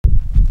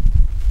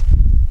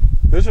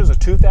This is a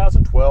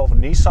 2012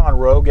 Nissan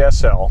Rogue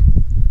SL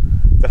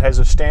that has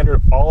a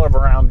standard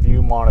all-around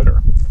view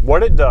monitor.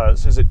 What it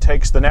does is it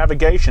takes the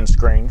navigation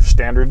screen,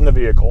 standard in the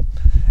vehicle,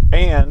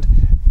 and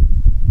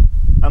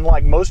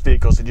unlike most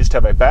vehicles that just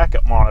have a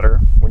backup monitor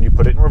when you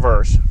put it in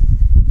reverse,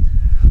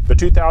 the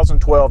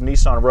 2012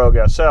 Nissan Rogue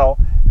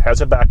SL has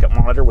a backup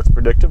monitor with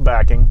predictive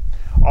backing,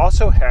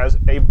 also has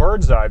a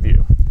bird's eye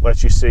view,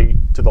 lets you see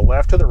to the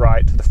left, to the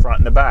right, to the front,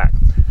 and the back.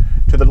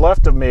 To the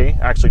left of me,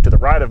 actually to the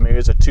right of me,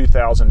 is a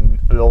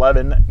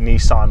 2011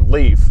 Nissan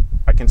Leaf.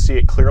 I can see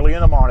it clearly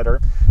in the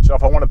monitor, so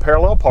if I want to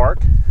parallel park,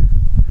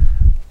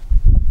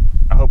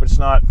 I hope it's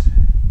not,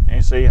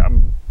 you see,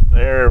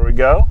 there we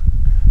go.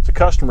 It's a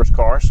customer's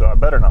car, so I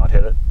better not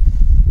hit it.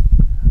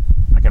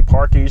 I can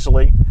park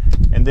easily,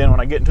 and then when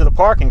I get into the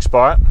parking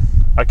spot,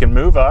 I can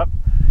move up.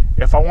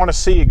 If I want to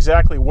see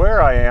exactly where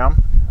I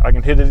am, I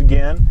can hit it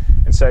again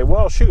and say,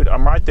 well, shoot,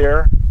 I'm right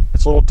there.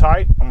 It's a little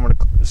tight. I'm going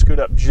to scoot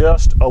up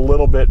just a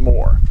little bit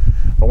more.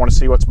 If I want to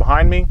see what's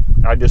behind me,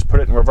 I just put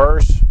it in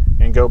reverse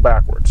and go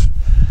backwards.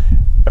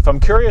 If I'm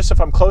curious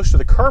if I'm close to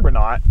the curb or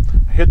not,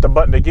 I hit the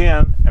button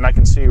again and I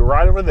can see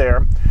right over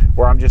there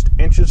where I'm just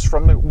inches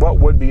from what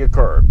would be a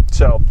curb.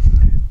 So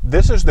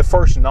this is the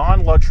first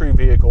non-luxury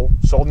vehicle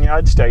sold in the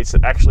United States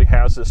that actually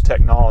has this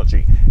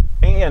technology,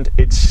 and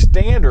it's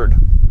standard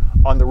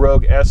on the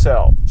Rogue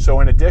SL. So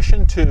in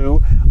addition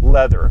to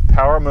leather,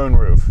 power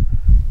moonroof,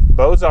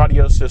 Bose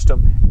audio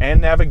system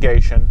and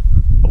navigation,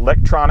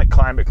 electronic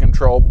climate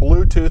control,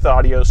 Bluetooth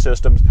audio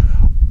systems,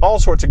 all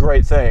sorts of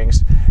great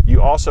things,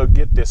 you also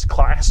get this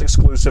class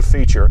exclusive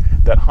feature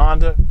that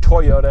Honda,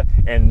 Toyota,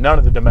 and none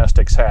of the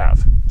domestics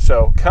have.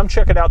 So come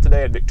check it out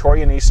today at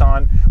Victoria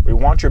Nissan. We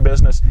want your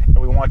business and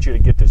we want you to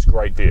get this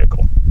great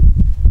vehicle.